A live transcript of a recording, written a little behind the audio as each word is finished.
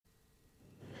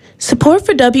Support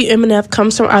for WMNF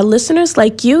comes from our listeners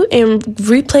like you and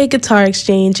Replay Guitar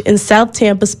Exchange in South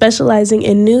Tampa, specializing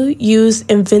in new,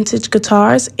 used, and vintage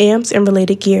guitars, amps, and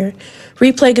related gear.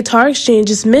 Replay Guitar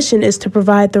Exchange's mission is to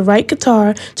provide the right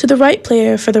guitar to the right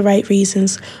player for the right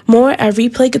reasons. More at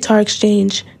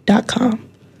replayguitarexchange.com.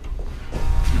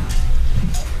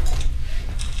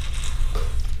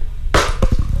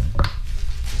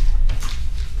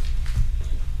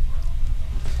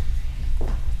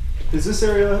 Is this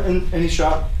area in any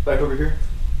shop back over here?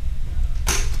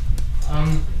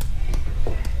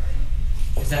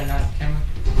 Is that not camera?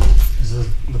 Is this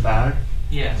the bag?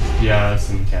 Yeah. Yeah, it's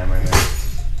in the camera there.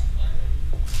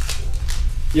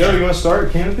 Yo, you want to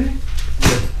start Canopy?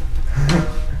 Yeah.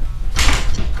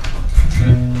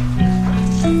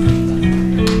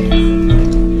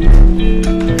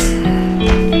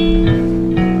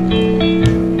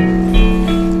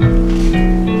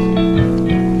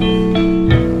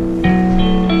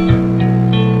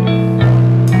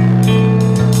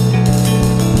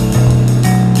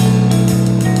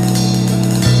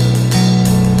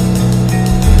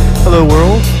 Hello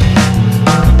world.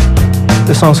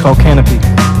 This song's called Canopy.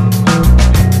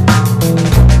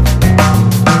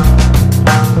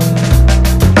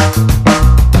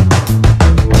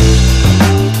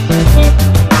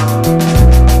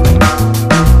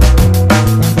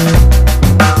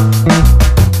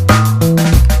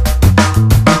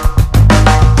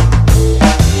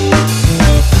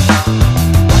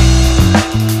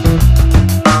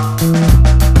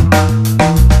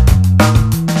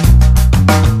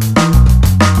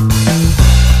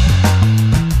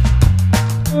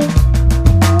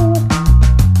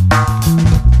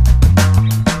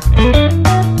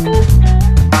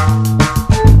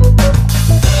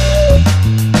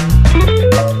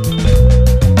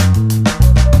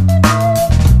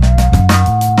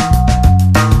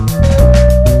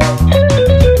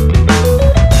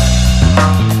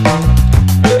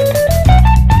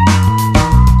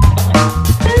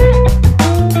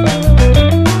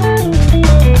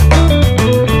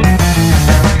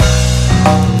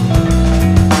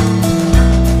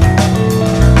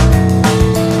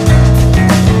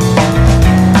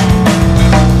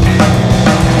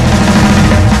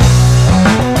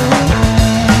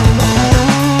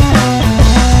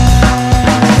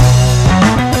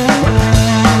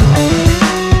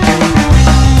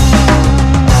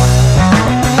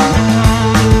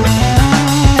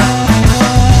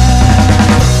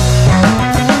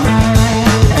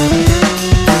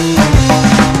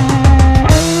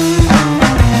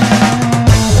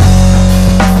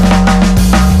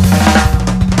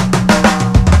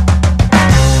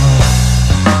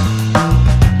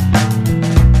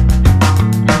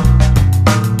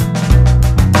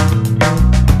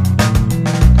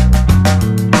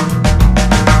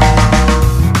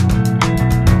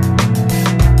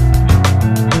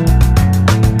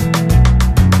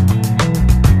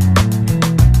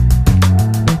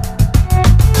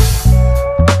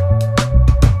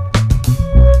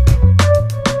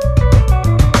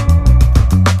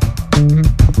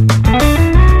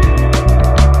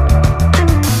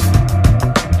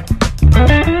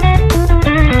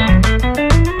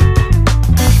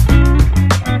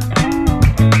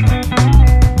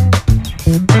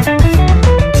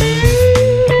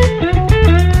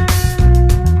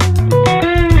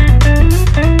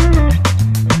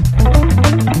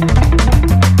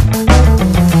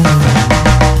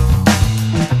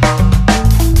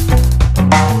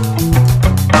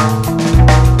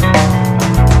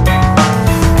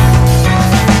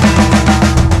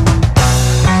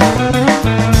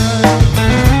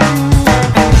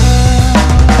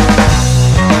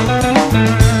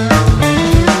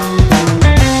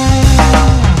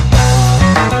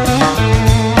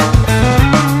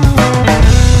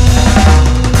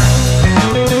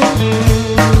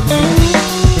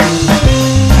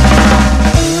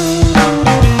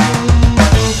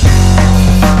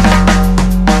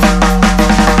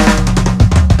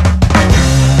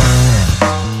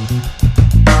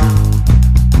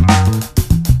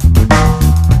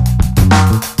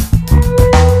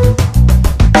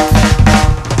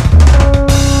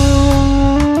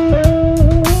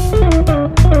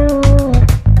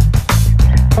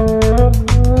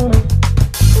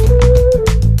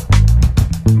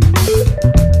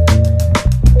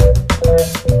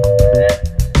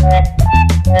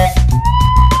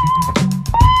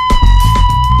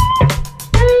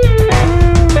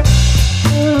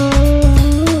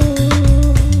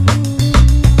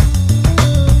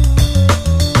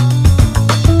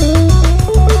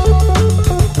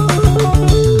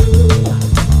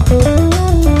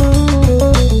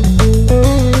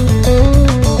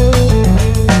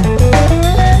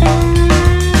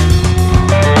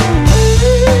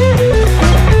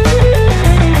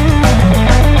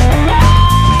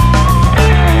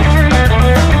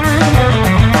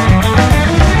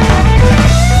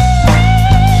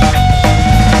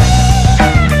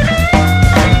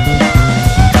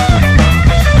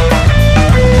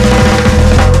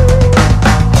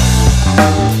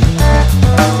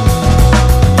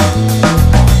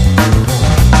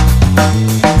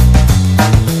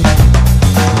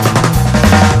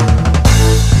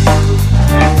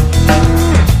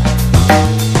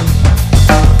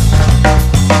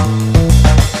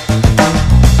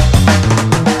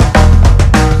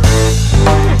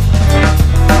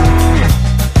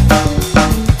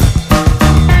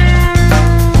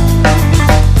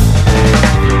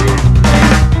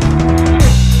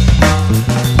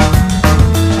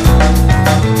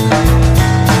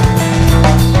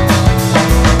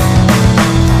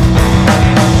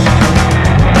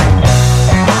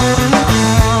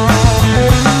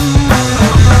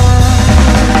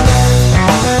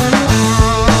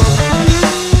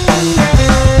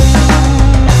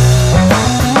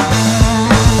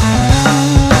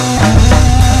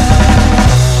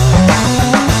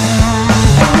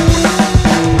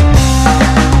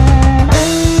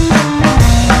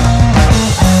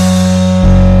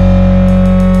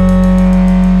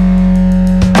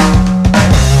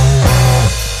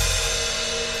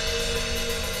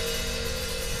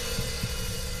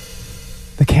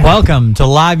 Welcome to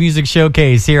Live Music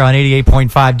Showcase here on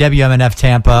 88.5 WMNF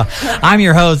Tampa. I'm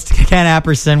your host, Ken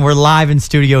Apperson. We're live in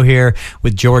studio here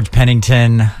with George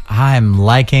Pennington. I'm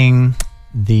liking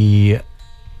the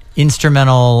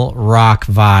instrumental rock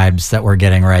vibes that we're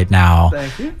getting right now.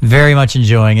 Thank you. Very much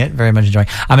enjoying it. Very much enjoying.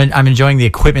 I'm enjoying the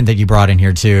equipment that you brought in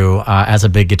here too. As a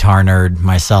big guitar nerd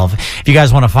myself, if you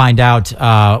guys want to find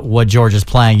out what George is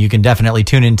playing, you can definitely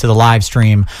tune into the live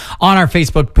stream on our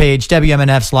Facebook page,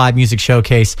 WMNF's Live Music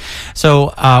Showcase.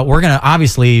 So we're gonna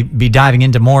obviously be diving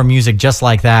into more music just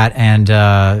like that,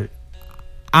 and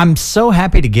I'm so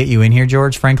happy to get you in here,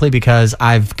 George, frankly, because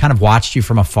I've kind of watched you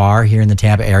from afar here in the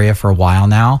Tampa area for a while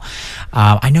now.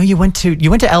 I know you went to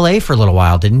LA for a little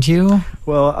while, didn't you?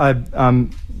 Well,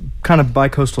 I'm kind of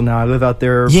bicoastal now. I live out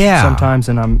there sometimes,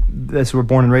 and we're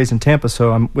born and raised in Tampa,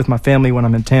 so I'm with my family when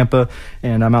I'm in Tampa,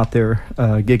 and I'm out there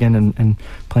gigging and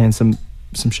playing some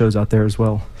shows out there as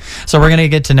well. So we're going to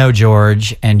get to know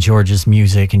George and George's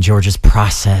music and George's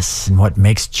process and what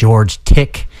makes George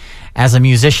tick as a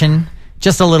musician.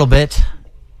 Just a little bit,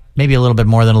 maybe a little bit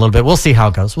more than a little bit. We'll see how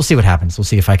it goes. We'll see what happens. We'll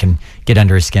see if I can get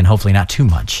under his skin, hopefully not too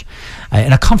much,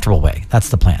 in a comfortable way. That's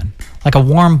the plan, like a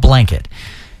warm blanket.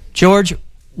 George,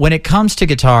 when it comes to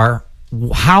guitar,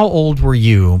 how old were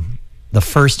you the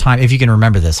first time, if you can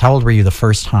remember this, how old were you the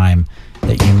first time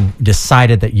that you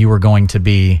decided that you were going to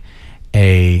be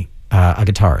a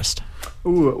guitarist?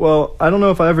 Ooh, well, I don't know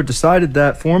if I ever decided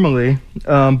that formally,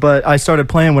 but I started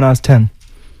playing when I was 10.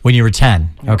 When you were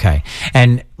 10, okay.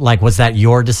 And was that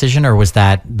your decision, or was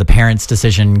that the parents'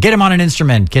 decision? Get him on an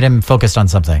instrument, get him focused on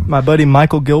something. My buddy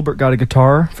Michael Gilbert got a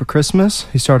guitar for Christmas.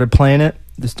 He started playing it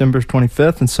December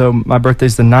 25th, and so my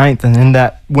birthday's the 9th, and in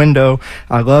that window,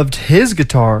 I loved his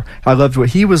guitar. I loved what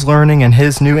he was learning and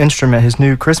his new instrument, his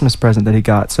new Christmas present that he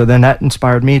got. So then that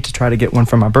inspired me to try to get one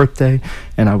for my birthday,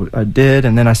 and I did,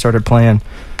 and then I started playing.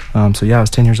 I was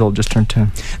 10 years old, just turned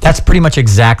 10. That's pretty much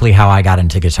exactly how I got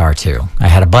into guitar too. I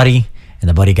had a buddy, and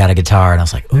the buddy got a guitar, and I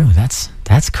was like, ooh, that's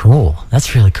cool.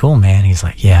 That's really cool, man. He's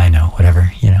like, yeah, I know, whatever,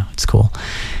 it's cool.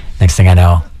 Next thing I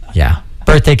know,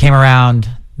 birthday came around,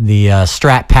 the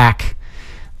Strat Pack,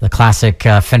 the classic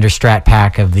Fender Strat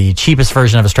Pack of the cheapest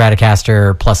version of a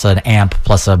Stratocaster, plus an amp,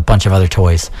 plus a bunch of other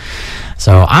toys.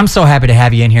 So I'm so happy to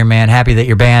have you in here, man. Happy that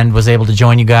your band was able to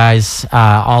join you guys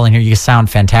all in here. You sound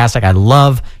fantastic. I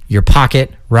love your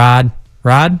pocket, Rod.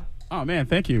 Oh, man,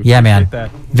 thank you. Yeah, man.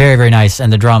 Appreciate that. Very, very nice.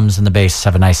 And the drums and the bass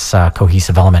have a nice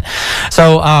cohesive element.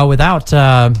 So without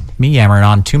me yammering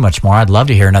on too much more, I'd love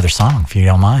to hear another song, if you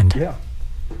don't mind. Yeah.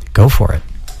 Go for it.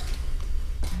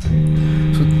 So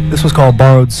this was called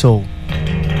Borrowed Soul.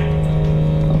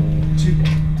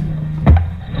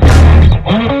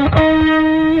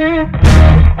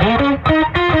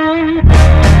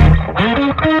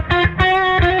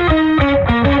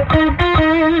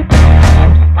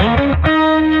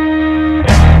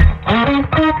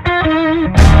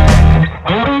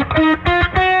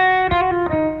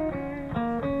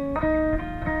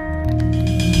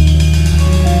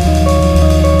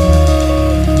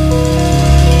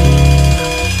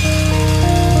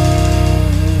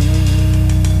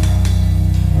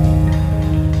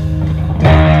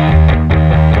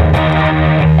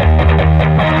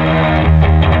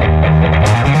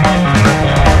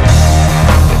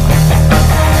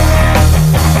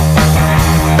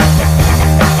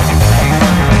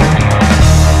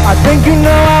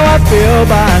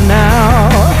 By now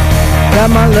that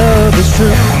my love is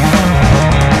true.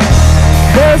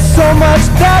 There's so much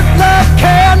that love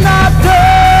cannot do.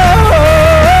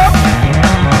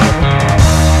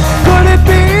 Could it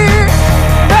be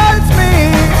that it's me?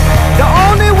 The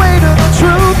only way to the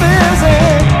truth is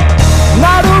in.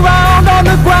 Not around on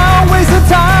the ground, wasting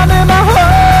time in my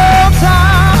hometown.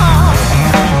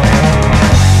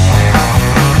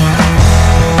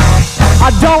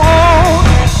 I don't own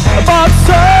a box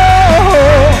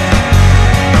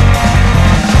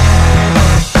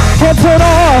can't turn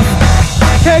off,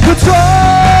 can't control,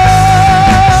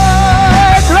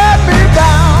 let me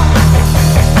down.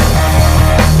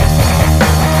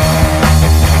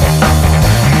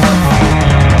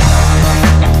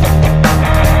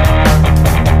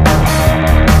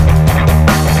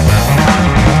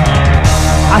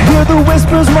 I hear the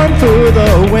whispers run through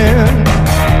the wind,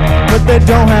 but they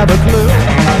don't have a clue.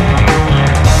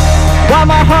 Why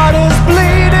my heart is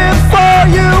bleeding for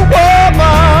you,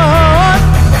 woman.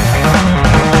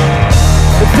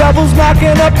 The devil's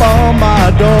knocking up on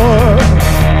my door,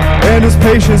 and his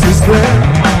patience is thin.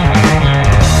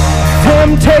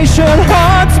 Temptation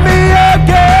haunts me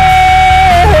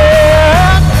again.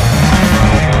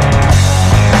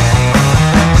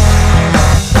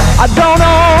 I don't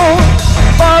know,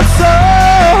 but so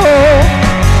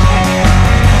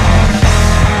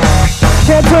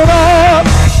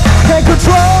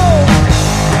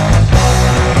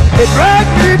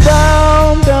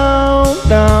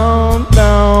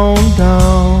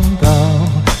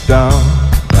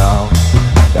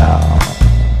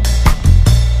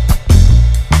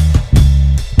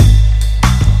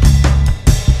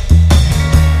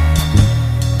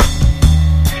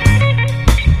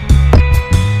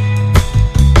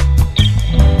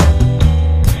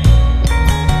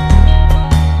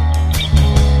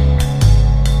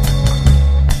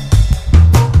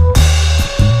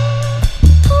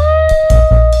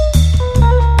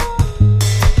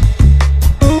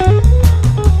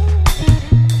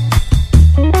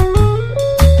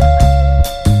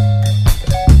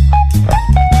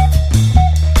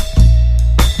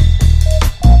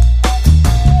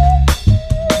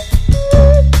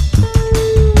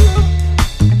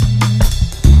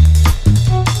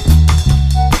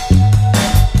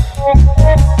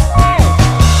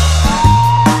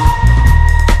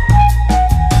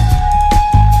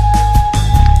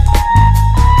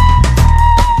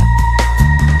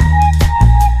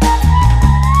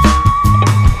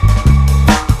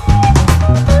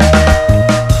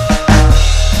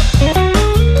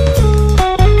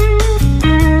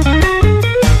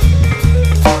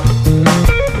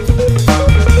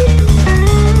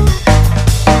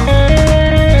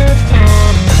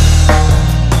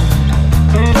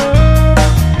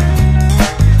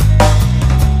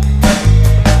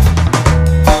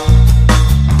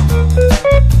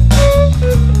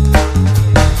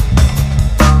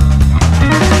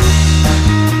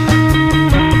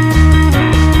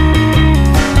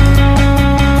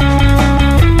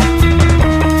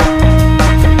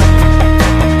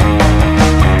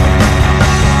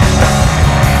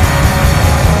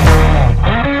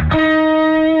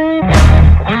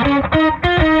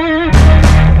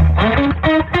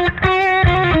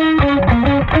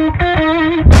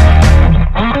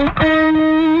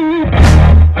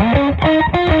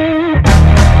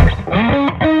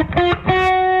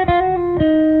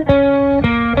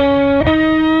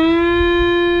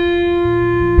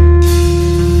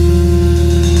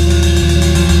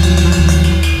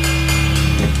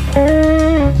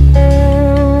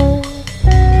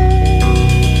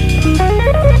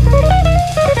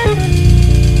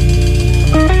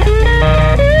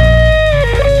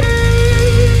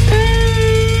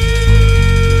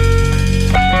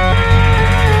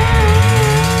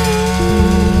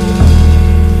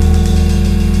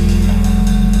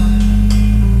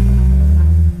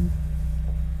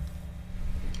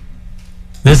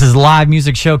This is Live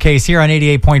Music Showcase here on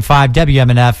 88.5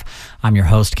 WMNF. I'm your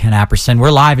host, Ken Apperson.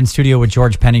 We're live in studio with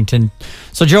George Pennington.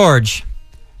 So, George,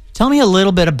 tell me a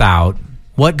little bit about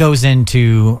what goes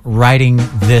into writing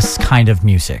this kind of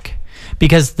music.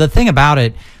 Because the thing about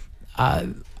it,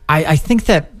 I think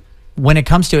that when it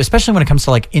comes to, especially when it comes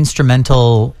to like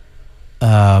instrumental,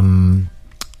 how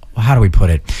do we put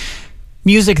it?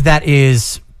 Music that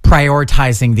is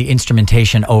prioritizing the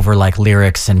instrumentation over like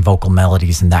lyrics and vocal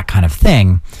melodies and that kind of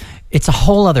thing, it's a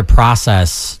whole other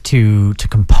process to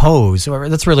compose. Or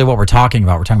that's really what we're talking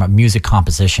about. We're talking about music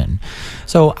composition.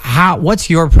 So what's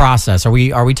your process? Are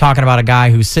we talking about a guy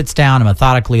who sits down and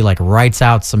methodically like writes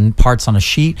out some parts on a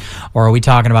sheet? Or are we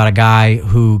talking about a guy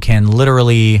who can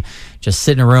literally just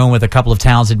sit in a room with a couple of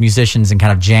talented musicians and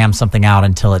kind of jam something out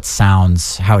until it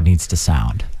sounds how it needs to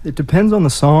sound? It depends on the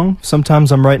song.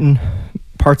 Sometimes I'm writing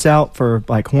parts out for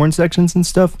like horn sections and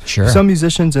stuff. Sure. Some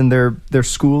musicians and their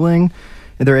schooling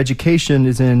and their education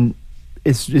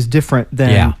is different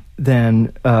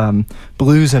than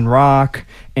blues and rock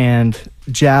and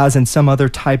jazz and some other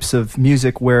types of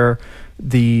music where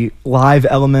the live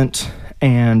element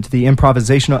and the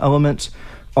improvisational element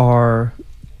are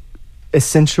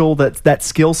essential, that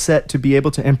skill set to be able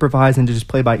to improvise and to just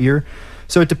play by ear.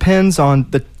 So it depends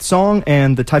on the song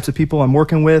and the types of people I'm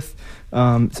working with.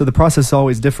 So the process is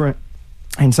always different.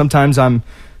 And sometimes I'm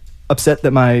upset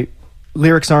that my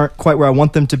lyrics aren't quite where I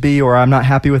want them to be, or I'm not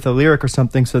happy with a lyric or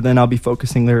something. So then I'll be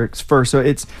focusing lyrics first. So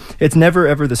it's never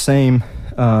ever the same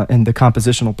in the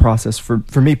compositional process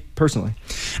for me personally.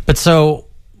 But so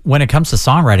when it comes to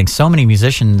songwriting, so many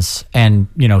musicians and,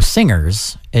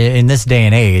 singers in this day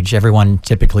and age, everyone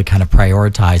typically kind of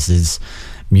prioritizes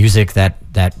music that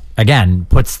again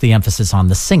puts the emphasis on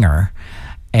the singer,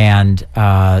 and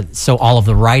so all of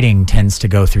the writing tends to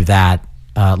go through that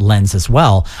lens as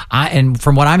well. And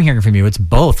from what I'm hearing from you, it's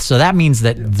both. So that means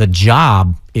that the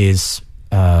job is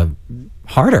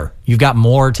harder. You've got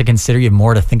more to consider. You have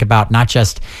more to think about, not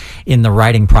just in the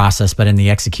writing process, but in the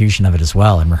execution of it as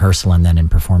well, in rehearsal and then in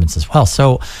performance as well.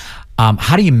 So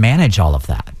how do you manage all of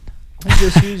that?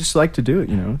 You just like to do it,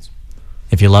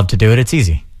 If you love to do it, it's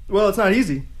easy. Well, it's not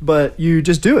easy, but you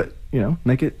just do it,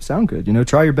 make it sound good,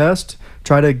 try your best,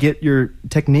 try to get your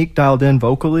technique dialed in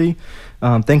vocally,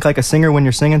 think like a singer when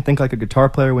you're singing, think like a guitar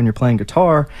player when you're playing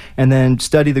guitar, and then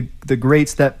study the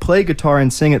greats that play guitar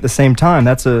and sing at the same time.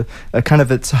 That's a kind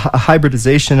of it's a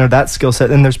hybridization of that skill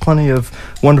set, and there's plenty of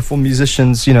wonderful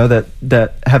musicians,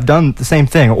 that have done the same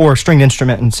thing, or stringed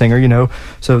instrument and singer,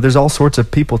 so there's all sorts of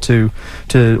people to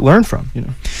learn from,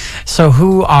 So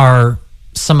who are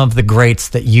some of the greats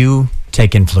that you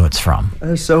take influence from?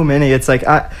 There's so many. It's like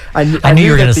I knew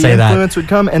you were going to say that. The influence would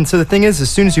come, and so the thing is, as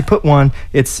soon as you put one,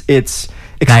 it's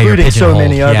excluding so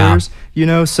many others.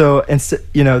 So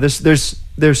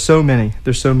there's so many.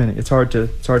 There's so many. It's hard to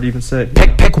even say.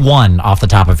 Pick one off the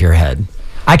top of your head.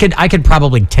 I could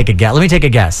probably take a guess. Let me take a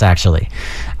guess. Actually,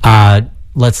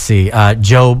 let's see.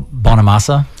 Joe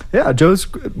Bonamassa. Yeah, Joe's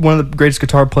one of the greatest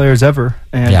guitar players ever,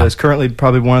 and is currently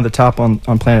probably one of the top on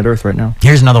planet Earth right now.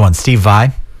 Here's another one, Steve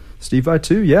Vai. Steve Vai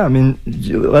too, yeah. I mean,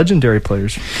 legendary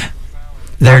players.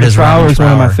 There it is. Trower is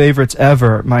one of my favorites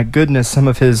ever. My goodness, some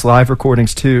of his live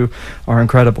recordings too are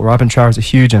incredible. Robin Trower is a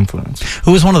huge influence.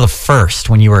 Who was one of the first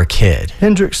when you were a kid?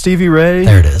 Hendrix, Stevie Ray.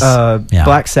 There it is.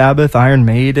 Black Sabbath, Iron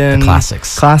Maiden. The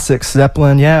classics. Classics,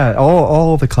 Zeppelin, yeah.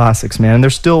 All the classics, man. And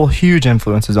they're still huge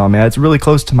influences on me. It's really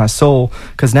close to my soul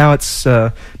because now it's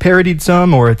parodied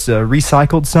some or it's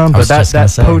recycled some. But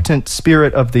that potent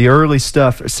spirit of the early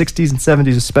stuff, 60s and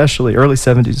 70s especially, early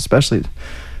 70s especially,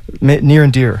 near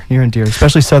and dear,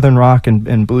 especially Southern rock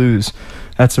and blues.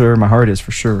 That's where my heart is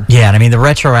for sure. Yeah, and I mean the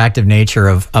retroactive nature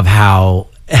of how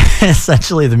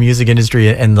essentially the music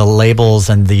industry and the labels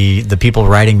and the people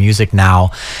writing music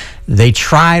now, they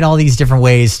tried all these different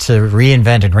ways to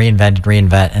reinvent,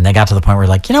 and they got to the point where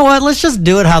like, you know what, let's just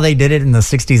do it how they did it in the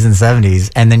 60s and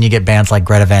 70s, and then you get bands like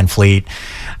Greta Van Fleet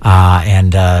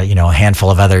and a handful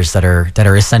of others that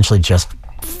are essentially just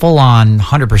full on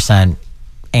 100%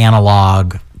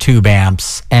 analog tube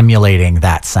amps emulating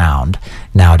that sound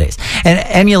nowadays. And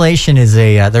emulation is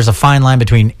there's a fine line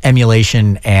between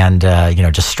emulation and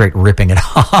just straight ripping it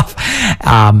off.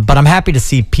 But I'm happy to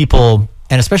see people,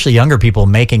 and especially younger people,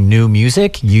 making new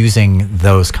music using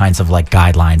those kinds of like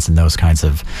guidelines and those kinds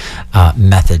of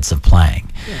methods of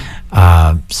playing.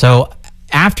 So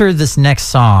after this next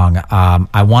song,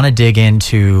 I want to dig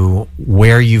into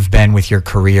where you've been with your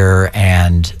career,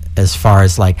 and as far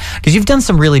as like, because you've done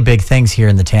some really big things here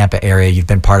in the Tampa area. You've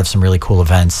been part of some really cool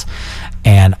events.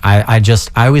 And I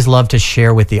always love to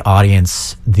share with the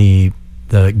audience the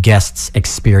the guests'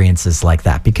 experiences like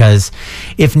that, because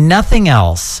if nothing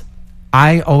else,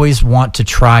 I always want to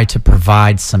try to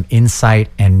provide some insight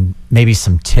and maybe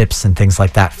some tips and things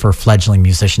like that for fledgling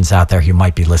musicians out there who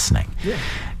might be listening. Yeah.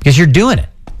 Because you're doing it.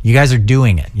 You guys are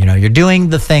doing it. You know, you're doing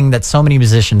the thing that so many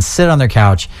musicians sit on their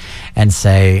couch and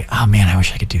say, oh man, I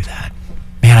wish I could do that.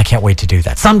 Man, I can't wait to do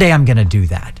that. Someday I'm going to do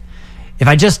that. If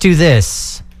I just do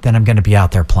this, then I'm going to be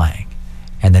out there playing.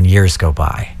 And then years go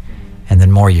by. And then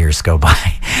more years go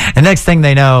by. And next thing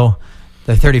they know,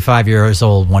 they're 35 years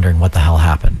old wondering what the hell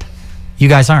happened. You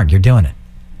guys aren't. You're doing it.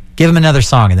 Give them another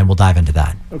song, and then we'll dive into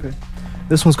that. Okay.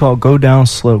 This one's called Go Down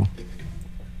Slow.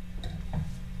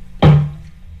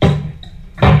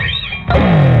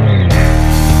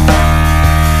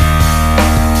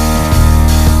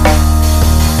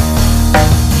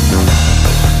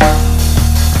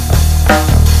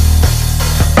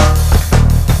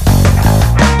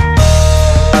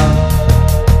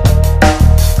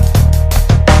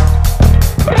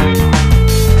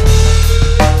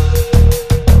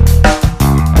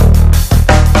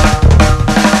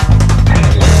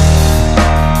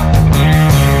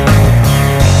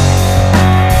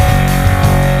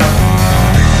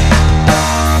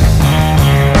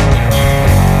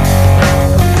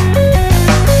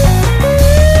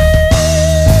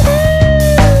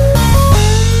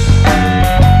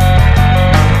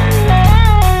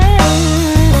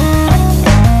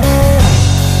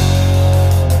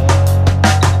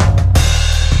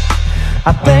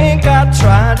 I think I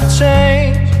tried to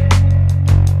change,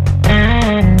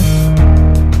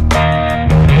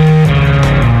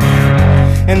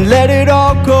 and let it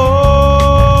all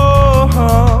go,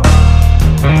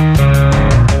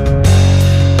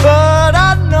 but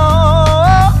I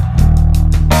know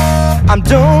I'm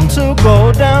doomed to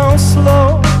go down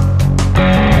slow.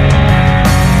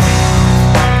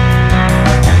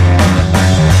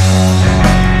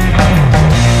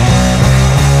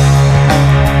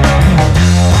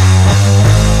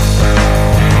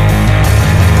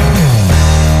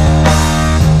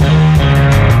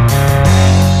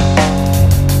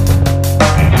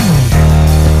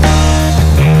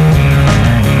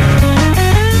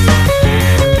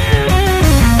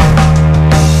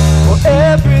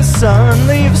 Sun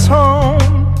leaves home,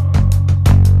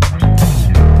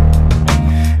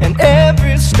 and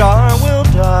every star will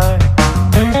die.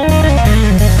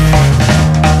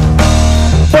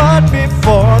 But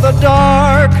before the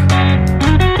dark,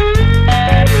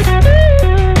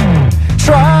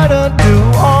 try to do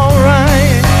all right.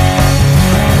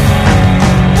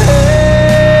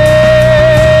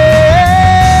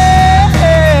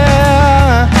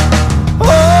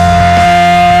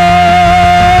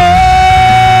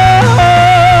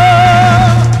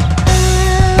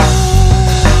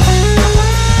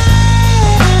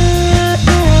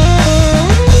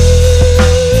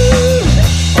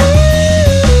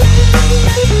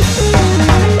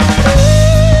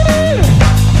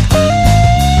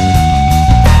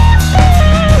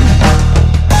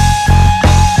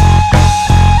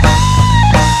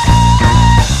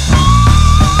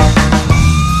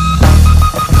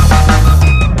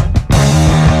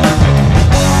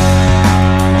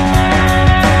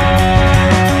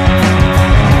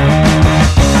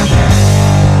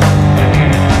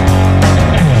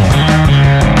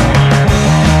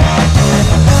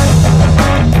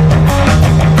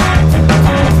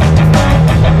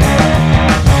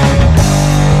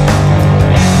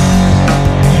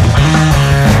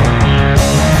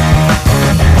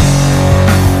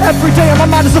 Every day on my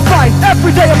mind is a fight.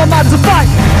 Every day on my mind is a fight.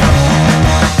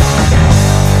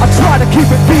 I try to keep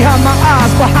it behind my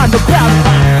eyes, behind the battle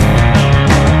line.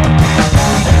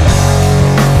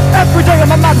 Every day on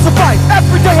my mind is a fight.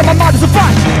 Every day on my mind is a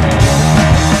fight.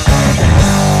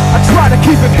 I try to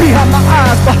keep it behind my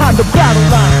eyes, behind the battle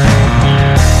line.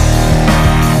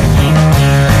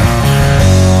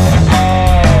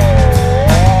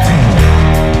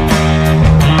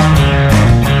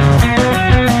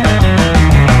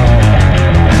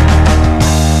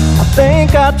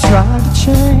 I tried to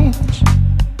change,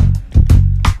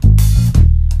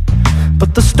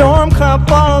 but the storm cloud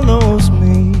follows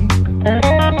me.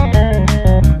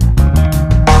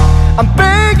 I'm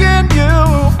begging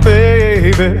you,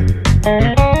 baby,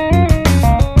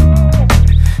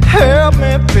 help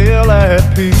me feel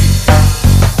at peace.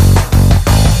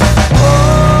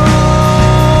 Oh,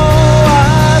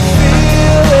 I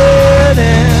feel it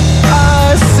and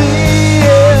I see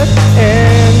it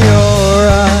in your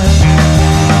eyes.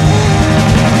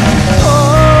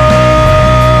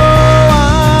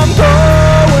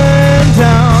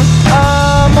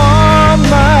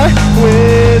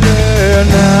 With her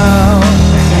now,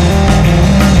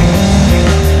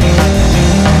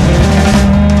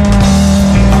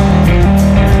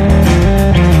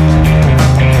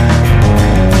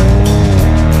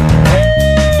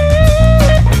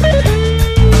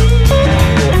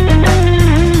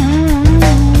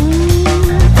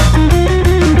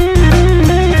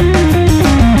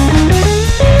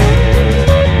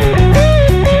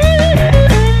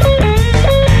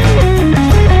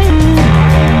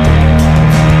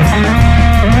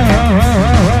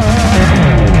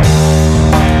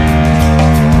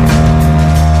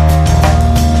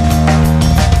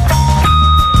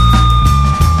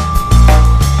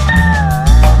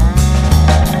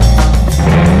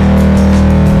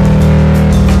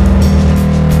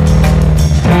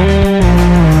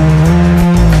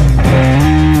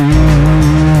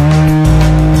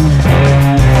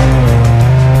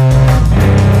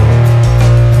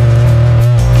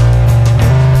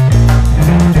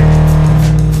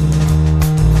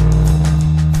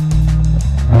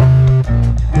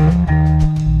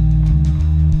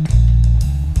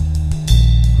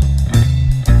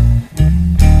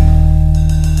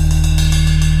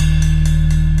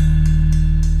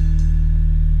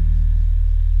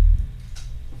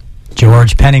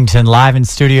 George Pennington live in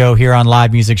studio here on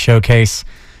Live Music Showcase.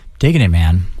 Digging it,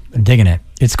 man. I'm digging it.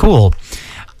 It's cool.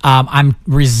 I'm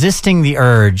resisting the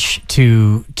urge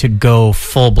to go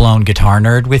full-blown guitar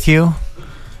nerd with you.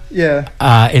 Yeah.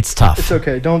 It's tough. It's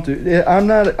okay. Don't do it.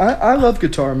 I love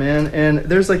guitar, man. And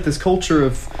there's like this culture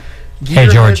of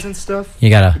gearheads and stuff. You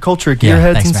got a culture of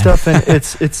gearheads and man. stuff. And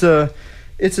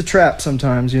it's a trap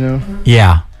sometimes, you know?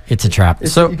 Yeah. It's a trap.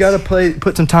 So you got to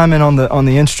put some time in on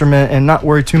the instrument and not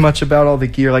worry too much about all the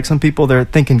gear. Like some people, they're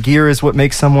thinking gear is what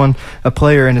makes someone a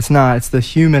player, and it's not. It's the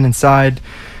human inside,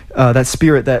 that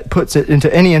spirit that puts it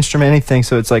into any instrument, anything.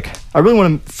 So it's like I really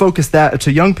want to focus that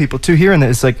to young people too. Hearing that,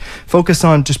 it's like focus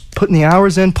on just putting the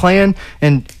hours in, playing,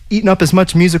 and eating up as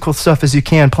much musical stuff as you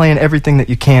can, playing everything that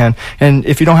you can. And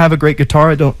if you don't have a great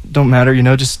guitar, it don't matter, you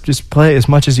know, just play as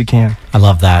much as you can. I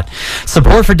love that.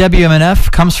 Support for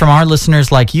WMNF comes from our listeners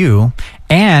like you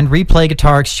and Replay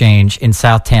Guitar Exchange in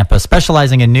South Tampa,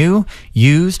 specializing in new,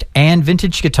 used, and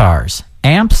vintage guitars,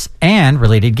 amps, and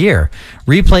related gear.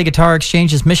 Replay Guitar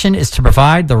Exchange's mission is to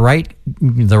provide the right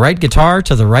guitar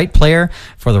to the right player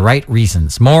for the right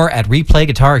reasons. More at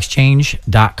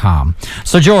replayguitarexchange.com.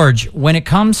 So, George, when it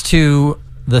comes to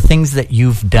the things that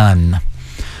you've done,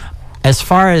 as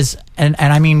far as, and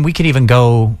I mean, we could even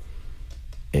go,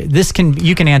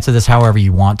 you can answer this however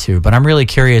you want to, but I'm really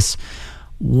curious,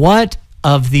 what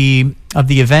of the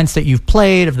events that you've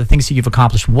played, of the things that you've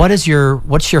accomplished, what's your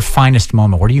finest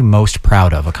moment? What are you most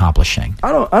proud of accomplishing?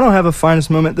 I don't have a finest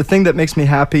moment. The thing that makes me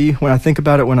happy when I think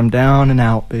about it when I'm down and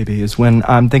out, baby, is when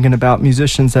I'm thinking about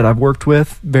musicians that I've worked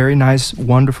with, very nice,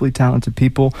 wonderfully talented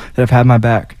people that have had my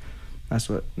back. That's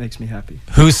what makes me happy.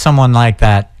 Who's someone like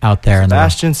that out there?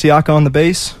 Sebastian Siaka on the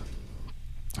bass,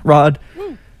 Rod,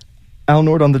 Al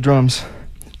Nord on the drums,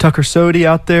 Tucker Sodi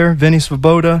out there, Vinny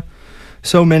Svoboda.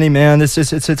 So many, man.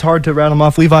 It's hard to rattle them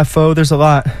off. Levi Foe, there's a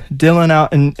lot. Dylan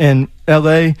out in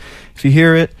L.A., if you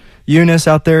hear it. Eunice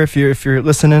out there, if you're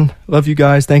listening. Love you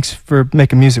guys. Thanks for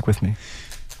making music with me.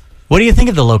 What do you think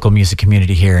of the local music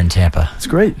community here in Tampa? It's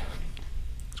great.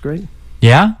 It's great.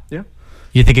 Yeah? Yeah.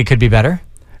 You think it could be better?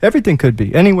 Everything could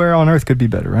be. Anywhere on earth could be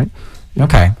better, right? Yeah.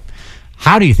 Okay.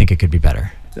 How do you think it could be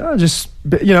better?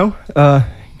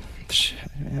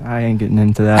 I ain't getting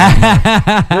into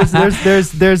that.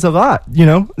 there's a lot, you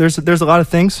know. There's a lot of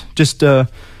things. Just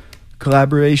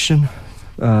collaboration,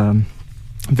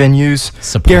 venues,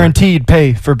 support. Guaranteed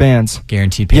pay for bands.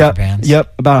 Guaranteed pay for bands.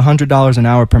 Yep, about $100 an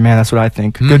hour per man. That's what I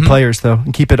think. Mm-hmm. Good players though,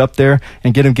 and keep it up there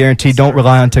and get them guaranteed. Don't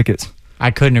rely on tickets. I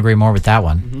couldn't agree more with that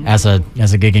one. As a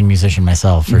gigging musician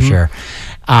myself, for sure.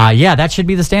 Yeah, that should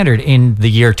be the standard in the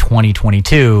year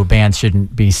 2022. Bands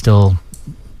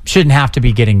shouldn't have to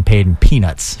be getting paid in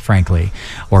peanuts, frankly,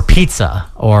 or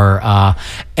pizza, or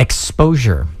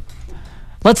exposure.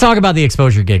 Let's talk about the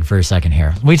exposure gig for a second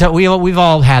here. We've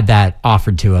all had that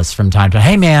offered to us from time to time.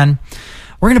 Hey, man,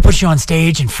 we're going to put you on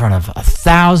stage in front of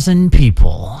 1,000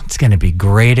 people. It's going to be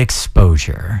great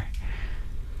exposure.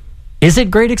 Is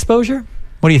it great exposure?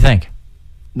 What do you think?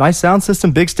 Nice sound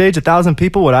system, big stage, 1,000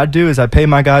 people. What I do is I pay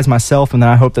my guys myself, and then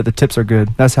I hope that the tips are good.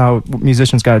 That's how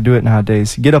musicians got to do it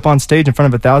nowadays. Get up on stage in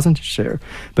front of 1,000, share.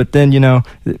 But then, you know,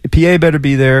 the PA better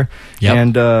be there. Yep.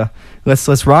 And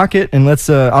let's rock it, and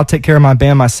I'll take care of my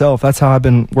band myself. That's how I've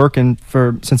been working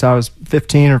since I was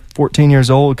 15 or 14 years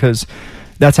old, because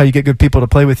that's how you get good people to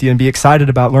play with you and be excited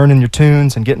about learning your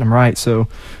tunes and getting them right. So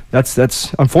that's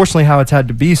unfortunately how it's had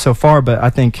to be so far. But I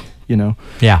think, you know,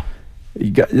 yeah.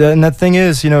 And that thing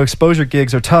is, you know, exposure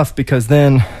gigs are tough, because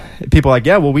then people are like,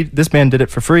 yeah, well, this band did it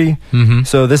for free,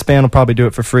 so this band will probably do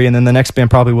it for free, and then the next band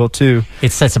probably will too.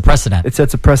 It sets a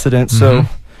precedent. So,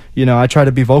 you know, I try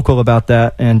to be vocal about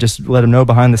that and just let them know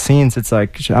behind the scenes. It's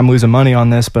like, I'm losing money on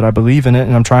this, but I believe in it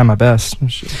and I'm trying my best.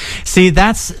 See,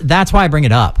 that's why I bring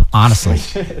it up, honestly,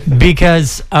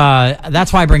 because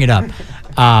that's why I bring it up,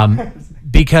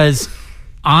 because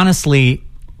honestly,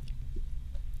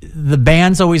 the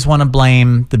bands always want to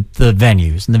blame the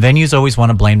venues, and the venues always want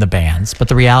to blame the bands. But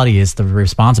the reality is the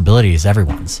responsibility is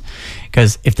everyone's.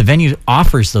 Because if the venue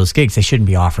offers those gigs, they shouldn't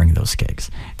be offering those gigs.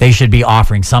 They should be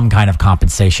offering some kind of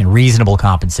compensation, reasonable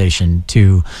compensation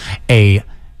to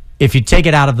if you take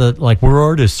it out of the, like, we're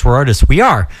artists, we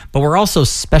are. But we're also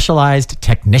specialized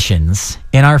technicians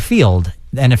in our field,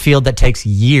 and a field that takes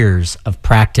years of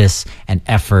practice and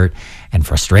effort and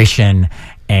frustration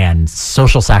and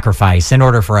social sacrifice in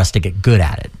order for us to get good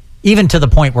at it, even to the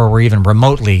point where we're even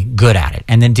remotely good at it.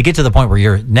 And then to get to the point where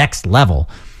you're next level,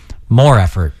 more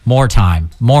effort, more time,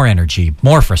 more energy,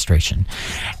 more frustration.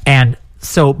 And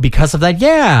so because of that,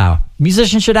 yeah,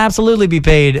 musicians should absolutely be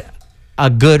paid a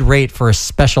good rate for a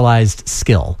specialized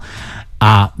skill.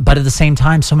 But at the same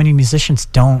time, so many musicians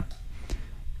don't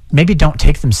maybe don't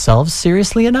take themselves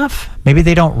seriously enough. Maybe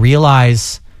they don't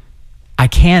realize I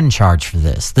can charge for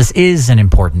this. This is an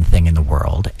important thing in the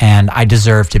world, and I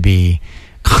deserve to be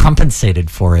compensated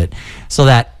for it so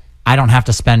that I don't have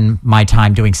to spend my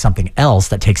time doing something else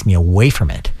that takes me away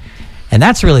from it. And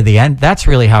that's really the end. That's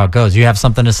really how it goes. You have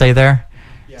something to say there,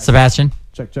 Sebastian?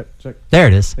 Check. There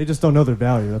it is. They just don't know their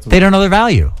value. That's what They don't know their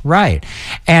value, right?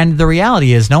 And the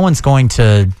reality is, no one's going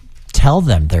to tell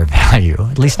them their value,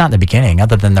 at least not in the beginning,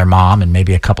 other than their mom and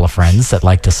maybe a couple of friends that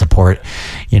like to support,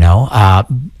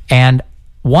 and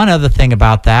one other thing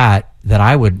about that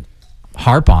I would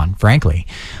harp on, frankly,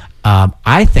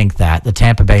 I think that the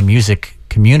Tampa Bay music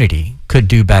community could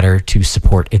do better to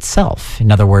support itself.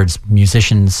 In other words,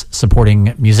 musicians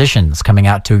supporting musicians, coming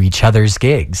out to each other's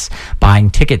gigs, buying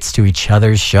tickets to each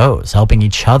other's shows, helping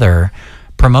each other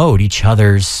promote each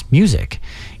other's music.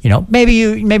 Maybe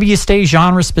you stay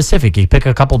genre specific. You pick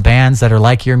a couple bands that are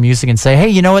like your music and say, hey,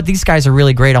 you know what? These guys are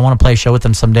really great. I want to play a show with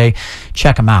them someday.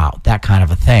 Check them out. That kind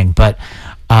of a thing. But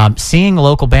seeing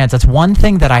local bands, that's one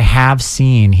thing that I have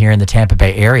seen here in the Tampa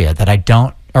Bay area that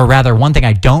one thing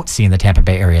I don't see in the Tampa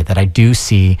Bay area that I do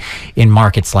see in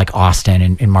markets like Austin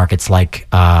and in markets like,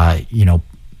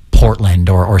 Portland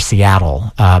or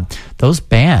Seattle. Those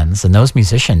bands and those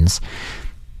musicians,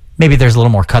 maybe there's a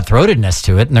little more cutthroatedness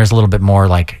to it, and there's a little bit more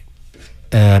like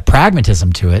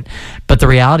pragmatism to it. But the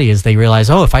reality is they realize,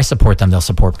 if I support them, they'll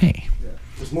support me. Yeah.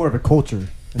 There's more of a culture.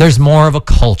 There's more of a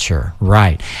culture,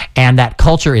 right? And that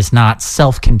culture is not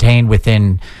self-contained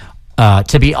within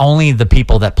to be only the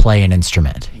people that play an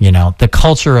instrument. The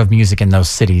culture of music in those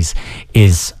cities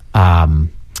is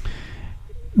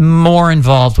more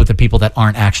involved with the people that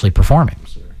aren't actually performing.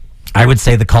 I would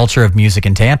say the culture of music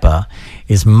in Tampa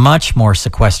is much more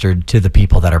sequestered to the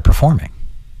people that are performing.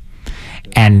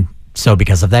 And so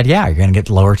because of that, you're going to get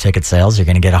lower ticket sales. You're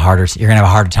going to have a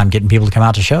harder time getting people to come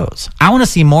out to shows. I want to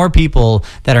see more people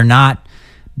that are not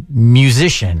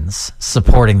musicians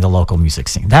supporting the local music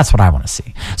scene. That's what I want to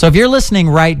see. So if you're listening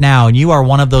right now and you are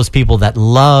one of those people that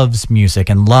loves music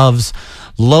and loves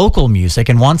local music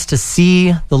and wants to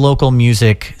see the local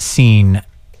music scene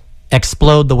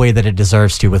explode the way that it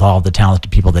deserves to with all the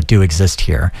talented people that do exist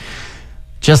here,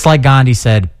 just like Gandhi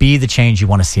said, be the change you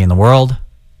want to see in the world.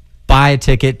 Buy a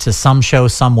ticket to some show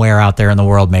somewhere out there in the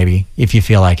world, maybe, if you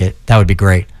feel like it. That would be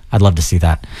great. I'd love to see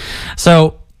that.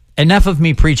 So enough of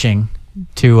me preaching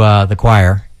to the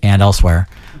choir and elsewhere.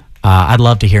 I'd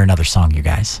love to hear another song, you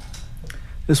guys.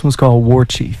 This one's called War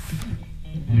Chief.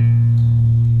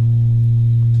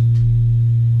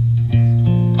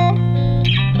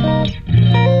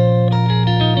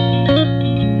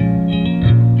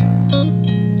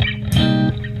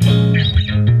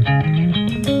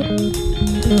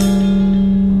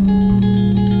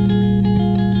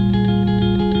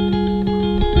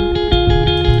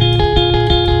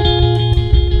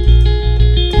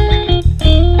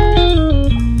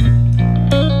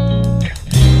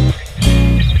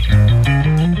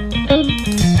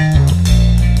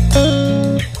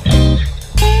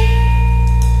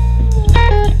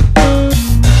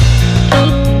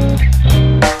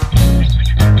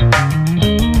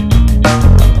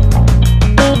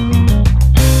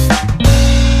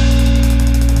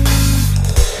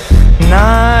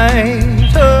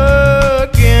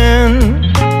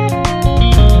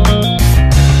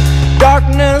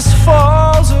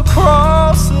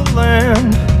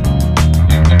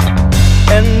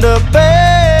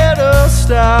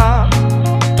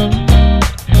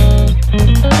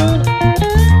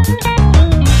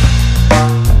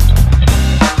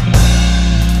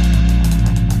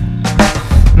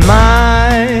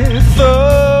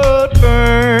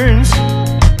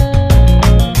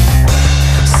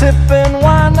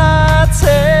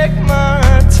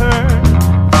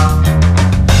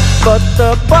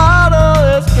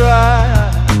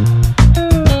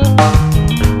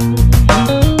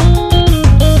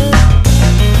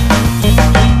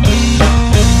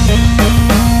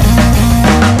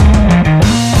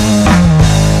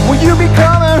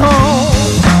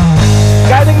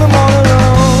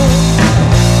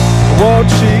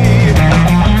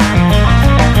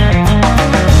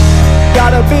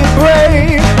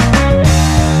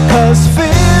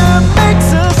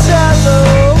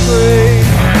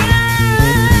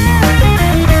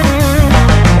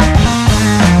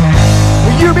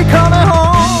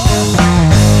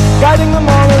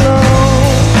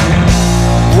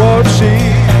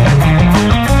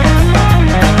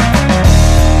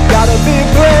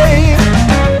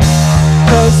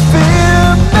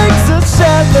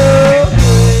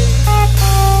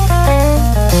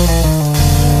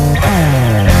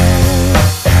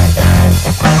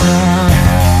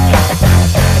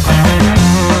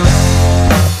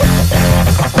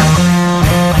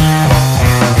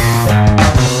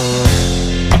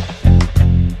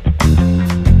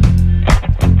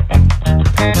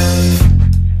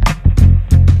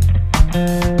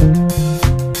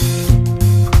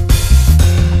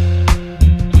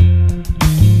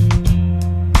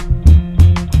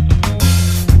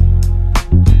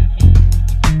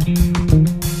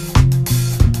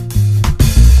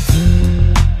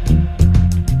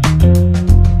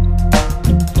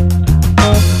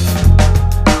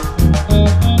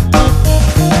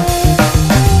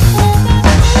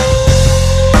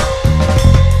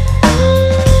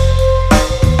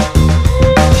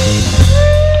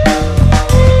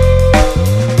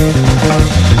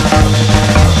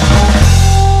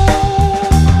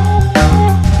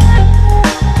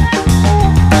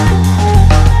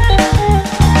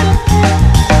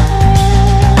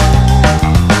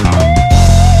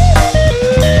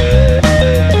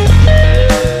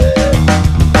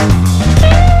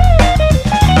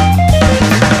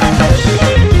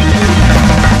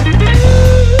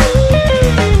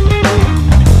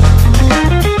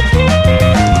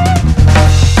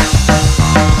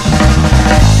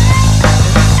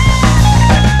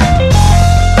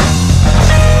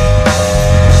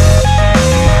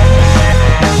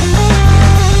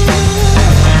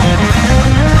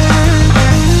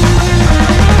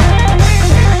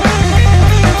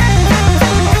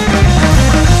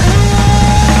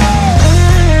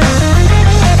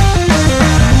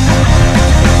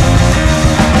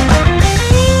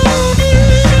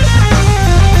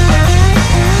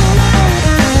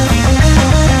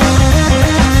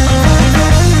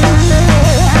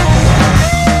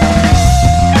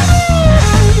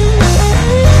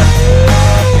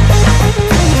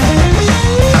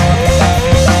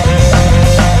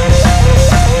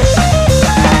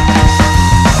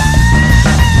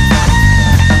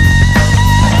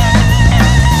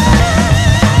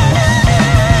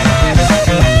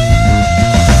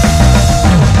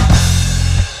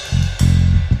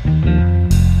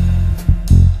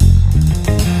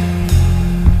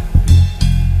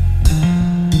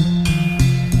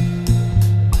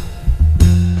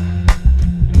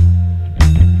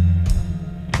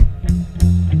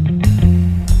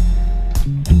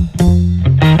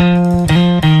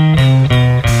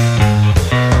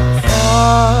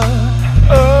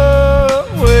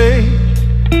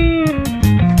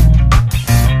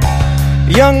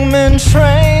 Young men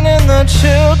train and the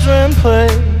children play,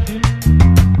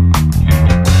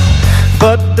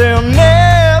 but they'll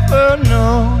never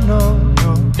know, no,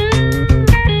 no.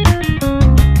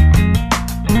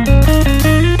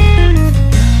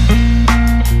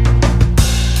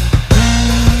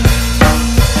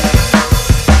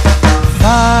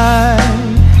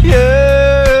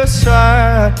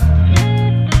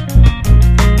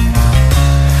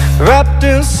 Wrapped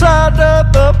inside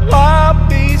of the wild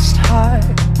beast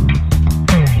hide,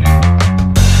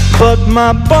 but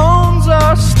my bones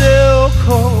are still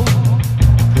cold,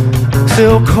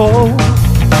 still cold,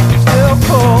 still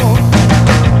cold.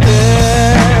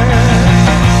 Yeah.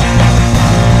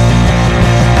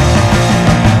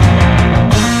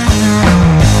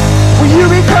 Will you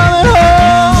be coming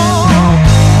home,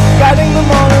 guiding them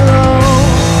all alone?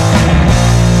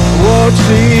 Won't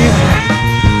you?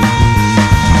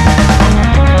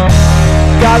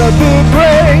 Gotta be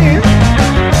brave,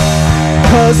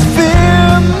 'cause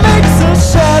fear makes us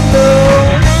shallow.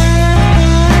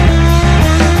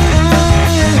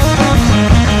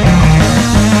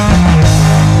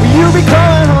 Will you be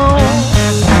coming home,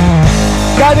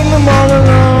 guiding them all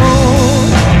alone?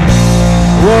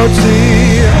 Won't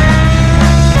you?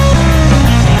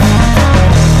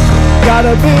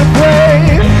 Gotta be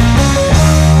brave,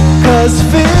 'cause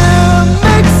fear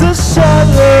makes us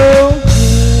shallow.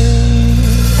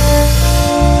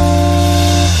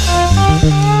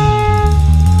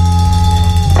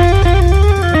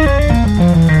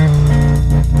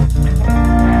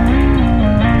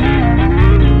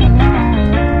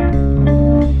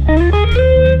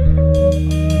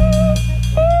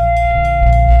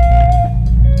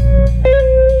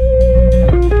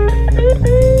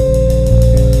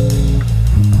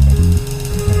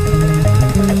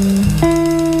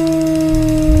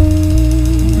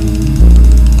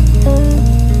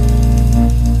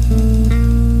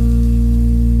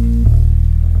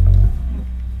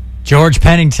 George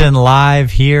Pennington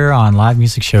live here on Live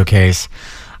Music Showcase.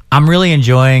 I'm really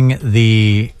enjoying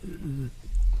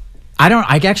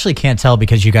I actually can't tell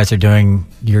because you guys are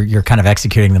you're kind of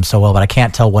executing them so well, but I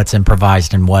can't tell what's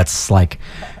improvised and what's like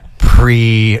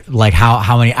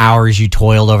how many hours you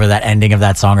toiled over that ending of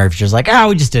that song, or if you're just like,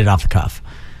 we just did it off the cuff.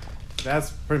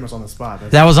 That's pretty much on the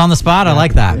spot. That was on the spot. I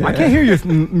like that. Yeah. I can't hear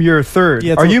your third.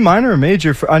 Yeah, are you minor or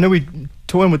major? I know we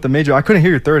toying with the major. I couldn't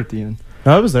hear your third at the end.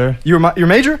 No, I was there. You were your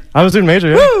major? I was doing major.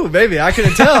 Yeah. Woo, baby! I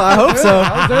couldn't tell. I hope so.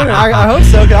 I hope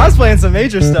so. Cause I was playing some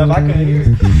major stuff. I couldn't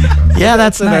hear. Yeah,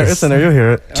 that's nice. It's in there. You'll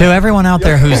hear it. To everyone out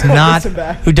there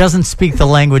who doesn't speak the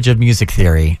language of music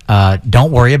theory,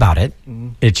 don't worry about it.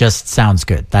 It just sounds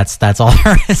good. That's all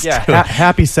there is. Yeah. To it.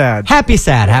 Happy, sad. Happy,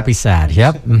 sad. Happy, sad.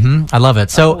 Yep. I love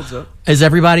it. So, is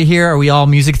everybody here? Are we all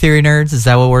music theory nerds? Is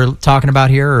that what we're talking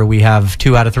about here, or we have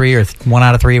 2 out of 3 or 1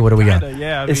 out of 3? What do we got?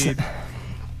 Yeah.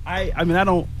 I mean, I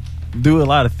don't do a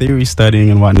lot of theory studying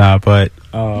and whatnot, but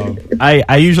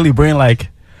I usually bring like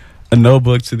a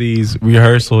notebook to these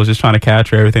rehearsals, just trying to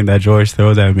capture everything that George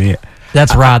throws at me.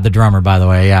 That's Rod, the drummer, by the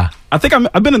way. Yeah, I think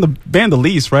I've been in the band the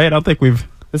least, right? I don't think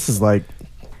This is like.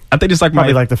 I think it's like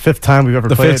probably like the 5th time we've ever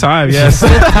played. The 5th time, yes. The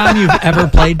 5th time you've ever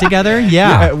played together?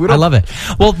 Yeah, I love it.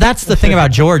 Well, that's the thing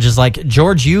about George is like,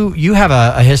 George, you have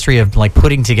a history of like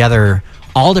putting together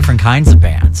all different kinds of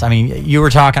bands. I mean,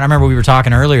 I remember we were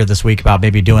talking earlier this week about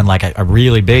maybe doing like a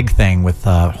really big thing with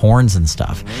horns and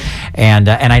stuff. And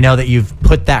I know that you've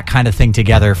put that kind of thing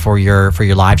together for your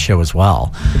live show as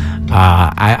well.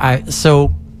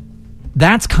 So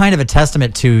that's kind of a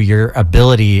testament to your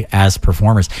ability as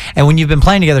performers. And when you've been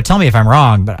playing together, tell me if I'm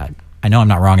wrong, but I know I'm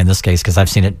not wrong in this case because I've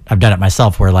done it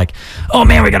myself where like, oh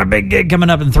man, we got a big gig coming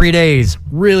up in 3 days.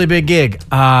 Really big gig.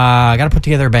 I got to put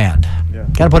together a band. Yeah.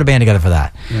 Got to put a band together for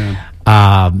that.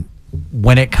 Yeah.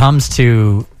 When it comes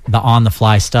to the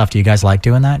on-the-fly stuff, do you guys like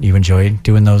doing that? Do you enjoy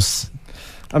doing those?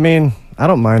 I mean, I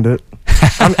don't mind it.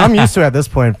 I'm used to it at this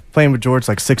point, playing with George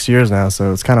like 6 years now,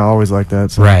 so it's kind of always like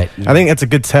that. So right. I think it's a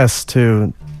good test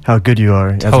to how good you are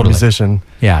as a musician.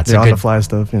 Yeah, it's a good on-the-fly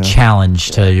stuff.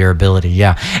 Challenge to your ability.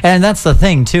 Yeah, and that's the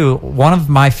thing too. One of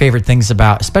my favorite things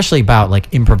especially about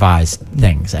like improvised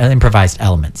things, improvised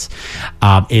elements,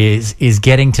 is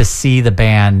getting to see the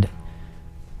band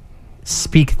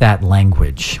speak that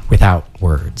language without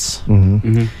words.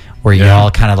 Where you all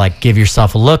kind of like give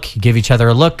yourself a look, you give each other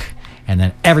a look, and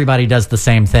then everybody does the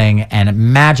same thing,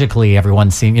 and magically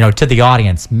everyone seems, to the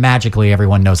audience, magically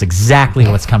everyone knows exactly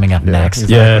what's coming up next.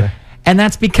 Exactly. Yeah. And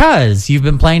that's because you've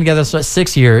been playing together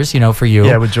 6 years, for you.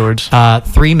 Yeah, with George.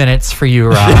 3 minutes for you,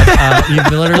 Rod.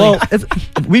 You've literally... Well,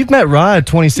 we've met Rod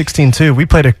 2016 too. We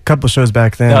played a couple shows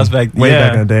back then. That was way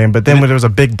back in the day. But then there was a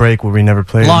big break where we never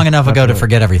played. Long enough ago to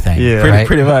forget everything. Yeah. Right?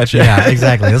 Pretty much. Yeah,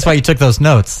 exactly. That's why you took those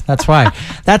notes. That's why.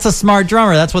 That's a smart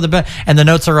drummer. That's what and the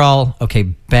notes are all, okay,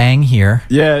 bang here.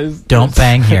 Yeah. Don't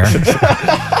bang here.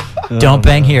 Don't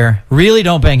bang here. Really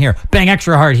don't bang here. Bang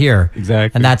extra hard here.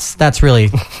 Exactly. And that's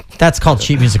called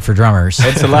cheap music for drummers.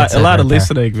 It's a lot right of there.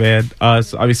 listening, man.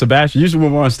 Sebastian, usually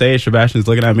when we're on stage, Sebastian's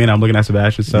looking at me and I'm looking at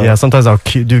Sebastian. So yeah, sometimes I'll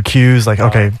do cues like,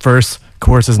 okay, first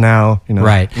chorus is now,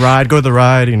 Right. Ride, go to the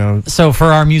ride, So for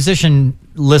our musician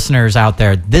listeners out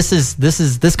there,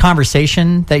 this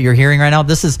conversation that you're hearing right now,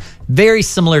 this is very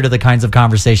similar to the kinds of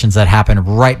conversations that happen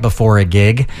right before a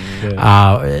gig.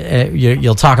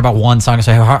 You'll talk about one song and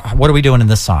say, what are we doing in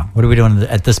this song? What are we doing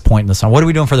at this point in the song? What are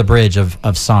we doing for the bridge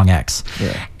of song X?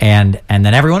 Yeah. And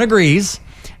then everyone agrees,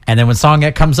 and then when song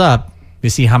X comes up, you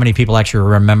see how many people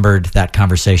actually remembered that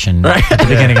conversation at the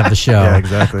beginning of the show. Yeah,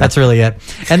 exactly. That's really it.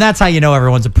 And that's how you know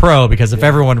everyone's a pro, because if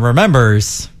everyone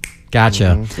remembers...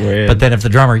 Gotcha. But then if the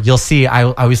drummer, you'll see, I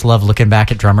always love looking back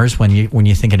at drummers when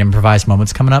you think an improvised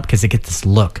moment's coming up, because they get this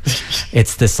look.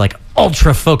 It's this like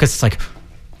ultra focus. It's like,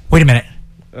 wait a minute.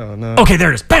 Oh, no. Okay, there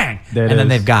it is. Bang. Then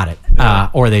they've got it.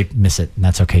 Or they miss it. And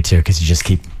that's okay too, because you just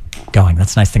keep going.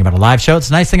 That's the nice thing about a live show. It's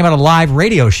a nice thing about a live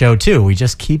radio show too. We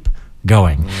just keep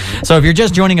going. So if you're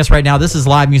just joining us right now, this is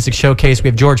Live Music Showcase. We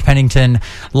have George Pennington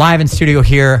live in studio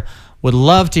here. Would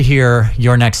love to hear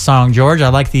your next song, George. I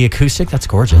like the acoustic. That's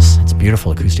gorgeous. It's a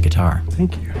beautiful acoustic guitar.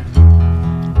 Thank you.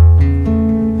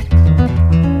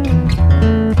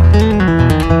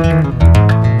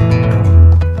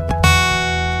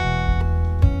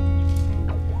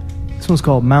 This one's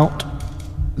called Mount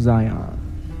Zion.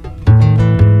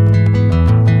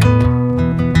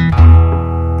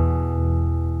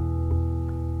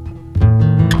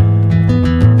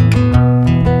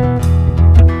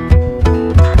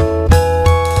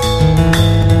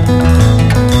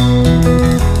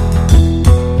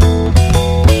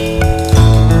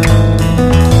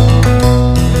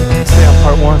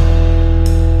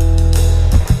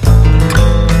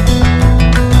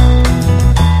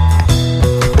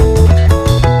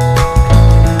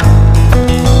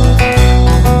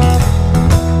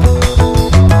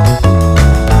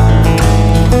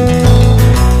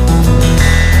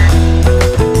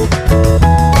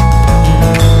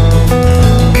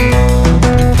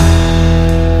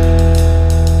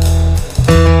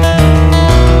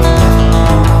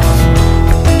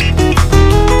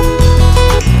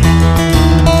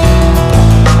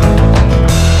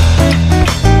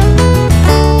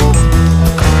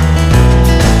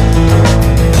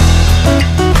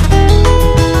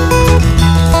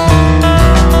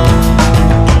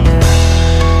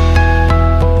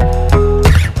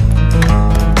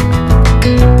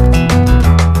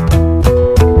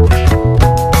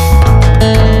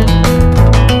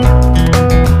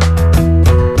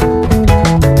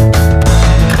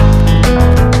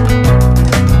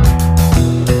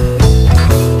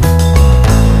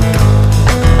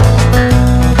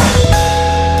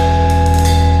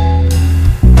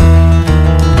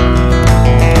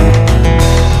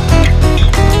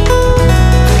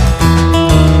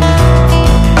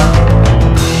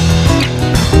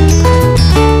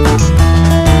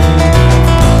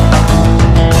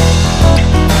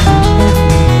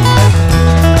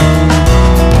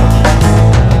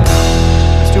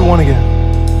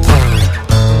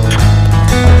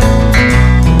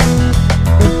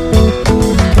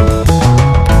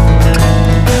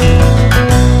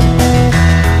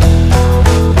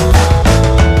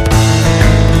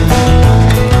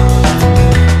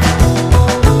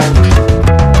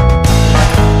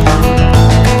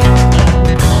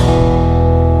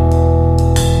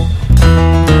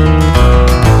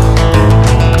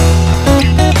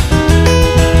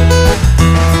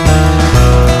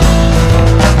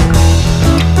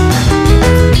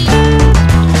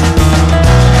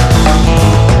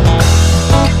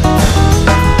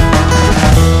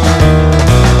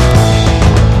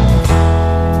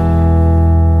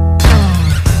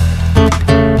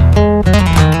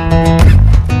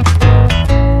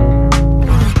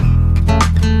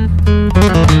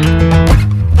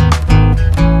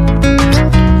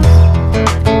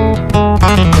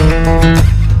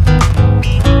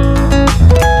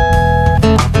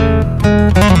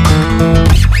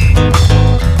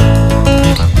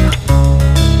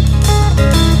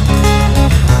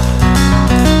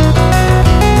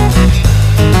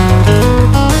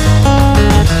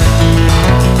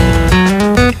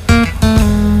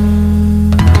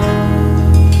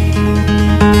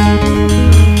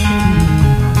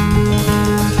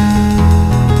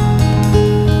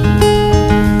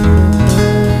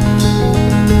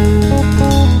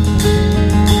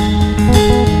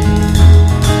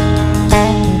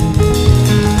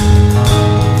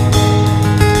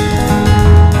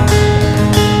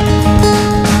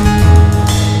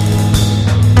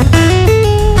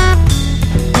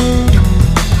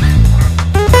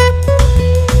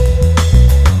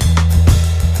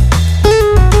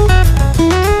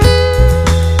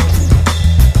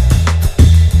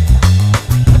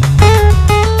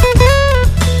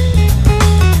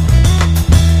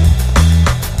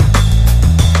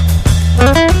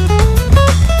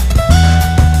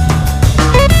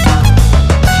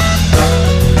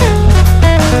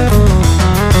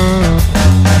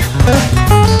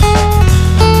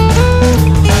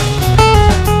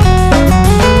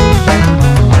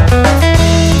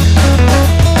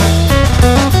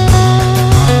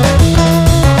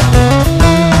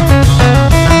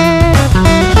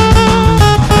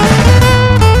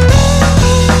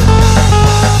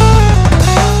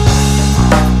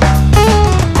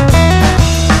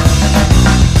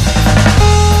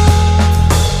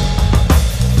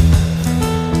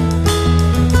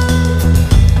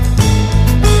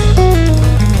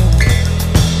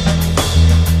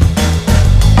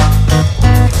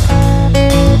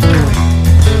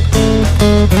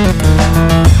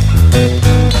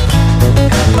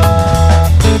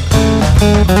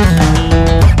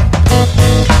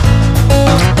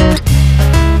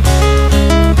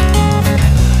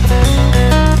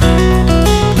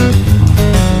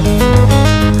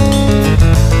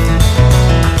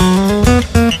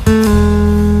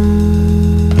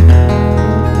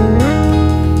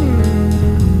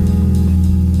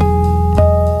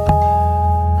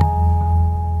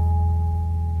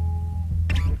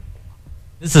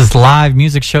 This live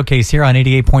music showcase here on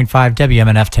 88.5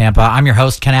 WMNF Tampa. I'm your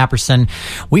host, Ken Apperson.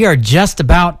 We are just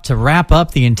about to wrap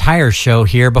up the entire show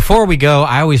here. Before we go,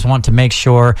 I always want to make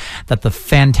sure that the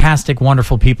fantastic,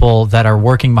 wonderful people that are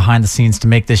working behind the scenes to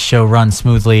make this show run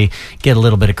smoothly get a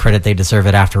little bit of credit. They deserve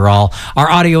it after all.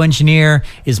 Our audio engineer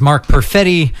is Mark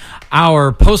Perfetti.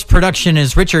 Our post-production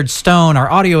is Richard Stone. Our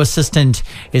audio assistant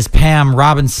is Pam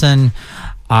Robinson.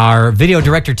 Our video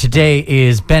director today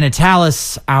is Ben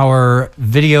Italis. Our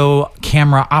video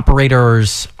camera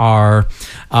operators are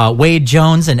Wade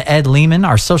Jones and Ed Lehman.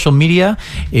 Our social media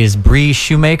is Bree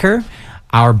Shoemaker.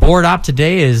 Our board op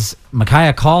today is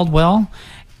Micaiah Caldwell.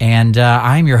 And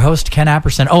I'm your host, Ken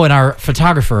Apperson. Oh, and our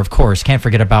photographer, of course. Can't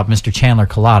forget about Mr. Chandler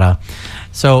Collada.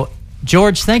 So,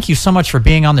 George, thank you so much for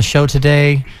being on the show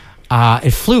today.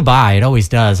 It flew by. It always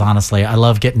does, honestly. I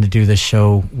love getting to do this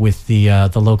show with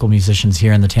the local musicians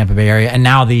here in the Tampa Bay area, and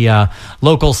now the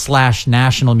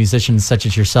local/national musicians such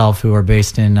as yourself who are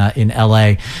based in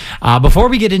LA. Before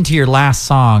we get into your last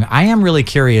song, I am really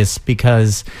curious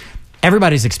because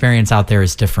everybody's experience out there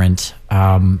is different.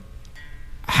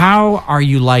 How are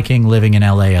you liking living in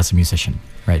LA as a musician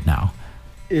right now?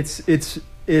 It's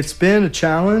been a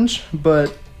challenge,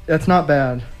 but that's not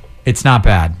bad. It's not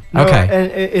bad. No,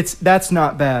 okay. And that's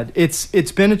not bad.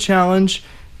 It's been a challenge.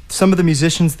 Some of the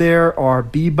musicians there are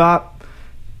bebop,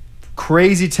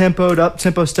 crazy tempoed, up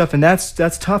tempo stuff, and that's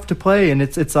tough to play. And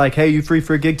it's like, hey, you free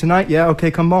for a gig tonight? Yeah,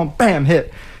 okay, come on, bam,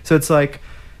 hit. So it's like,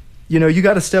 you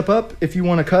got to step up if you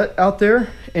want to cut out there,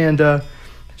 and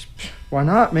why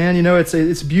not, man?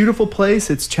 It's a beautiful place.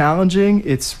 It's challenging.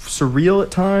 It's surreal at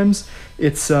times.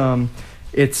 It's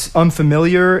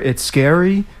unfamiliar. It's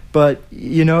scary. But,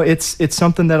 it's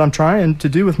something that I'm trying to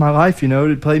do with my life,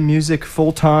 to play music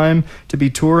full time, to be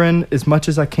touring as much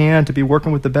as I can, to be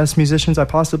working with the best musicians I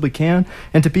possibly can,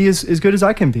 and to be as good as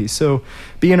I can be. So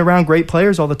being around great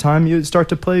players all the time, you start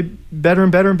to play better and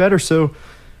better and better. So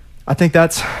I think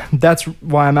that's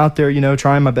why I'm out there,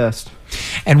 trying my best.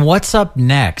 And what's up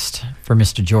next for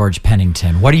Mr. George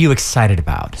Pennington? What are you excited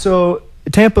about? So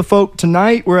Tampa folk,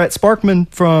 tonight we're at Sparkman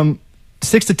from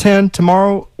 6 to 10.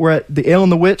 Tomorrow we're at the Ale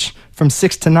and the Witch from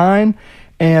 6 to 9.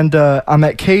 And I'm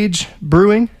at Cage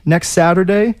Brewing next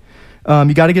Saturday.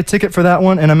 You got to get a ticket for that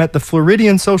one. And I'm at the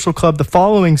Floridian Social Club the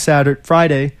following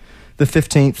Friday, the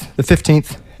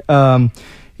 15th.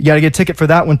 You got to get a ticket for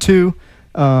that one too.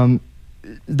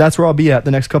 That's where I'll be at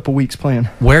the next couple weeks playing.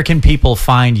 Where can people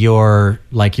find your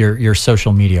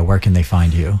social media? Where can they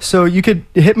find you? So you could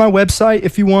hit my website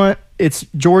if you want. It's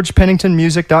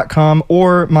georgepenningtonmusic.com,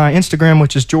 or my Instagram,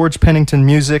 which is George Pennington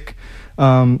Music,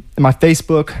 my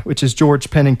Facebook, which is George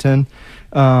Pennington.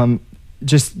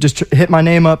 Just hit my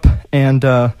name up, and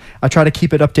I try to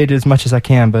keep it updated as much as I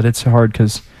can, but it's hard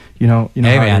because hey, how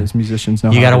man. it is. Musicians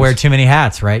know you got to wear too many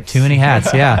hats, right? Too many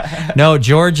hats, yeah. No,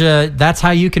 George, that's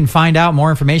how you can find out more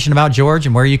information about George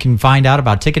and where you can find out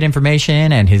about ticket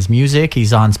information and his music.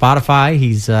 He's on Spotify.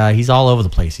 He's all over the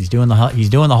place. He's doing the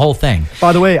whole thing.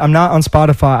 By the way, I'm not on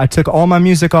Spotify. I took all my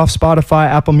music off Spotify,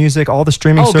 Apple Music, all the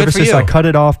streaming services. I cut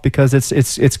it off because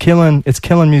it's killing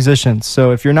musicians.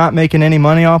 So if you're not making any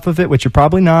money off of it, which you're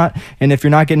probably not, and if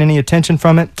you're not getting any attention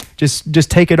from it,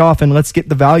 just take it off and let's get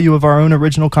the value of our own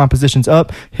original compositions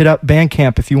up. Hit up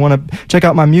Bandcamp if you want to check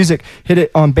out my music. Hit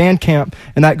it on Bandcamp,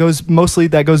 and that goes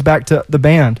back to the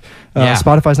band.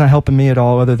 Spotify's not helping me at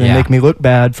all, other than make me look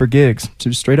bad for gigs.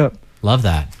 Just straight up. Love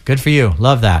that. Good for you.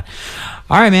 Love that.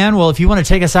 All right, man. Well, if you want to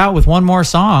take us out with one more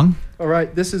song. All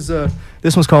right. This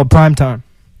one's called Prime Time.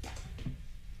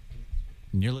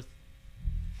 And you're listening.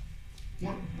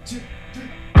 1, 2, 3.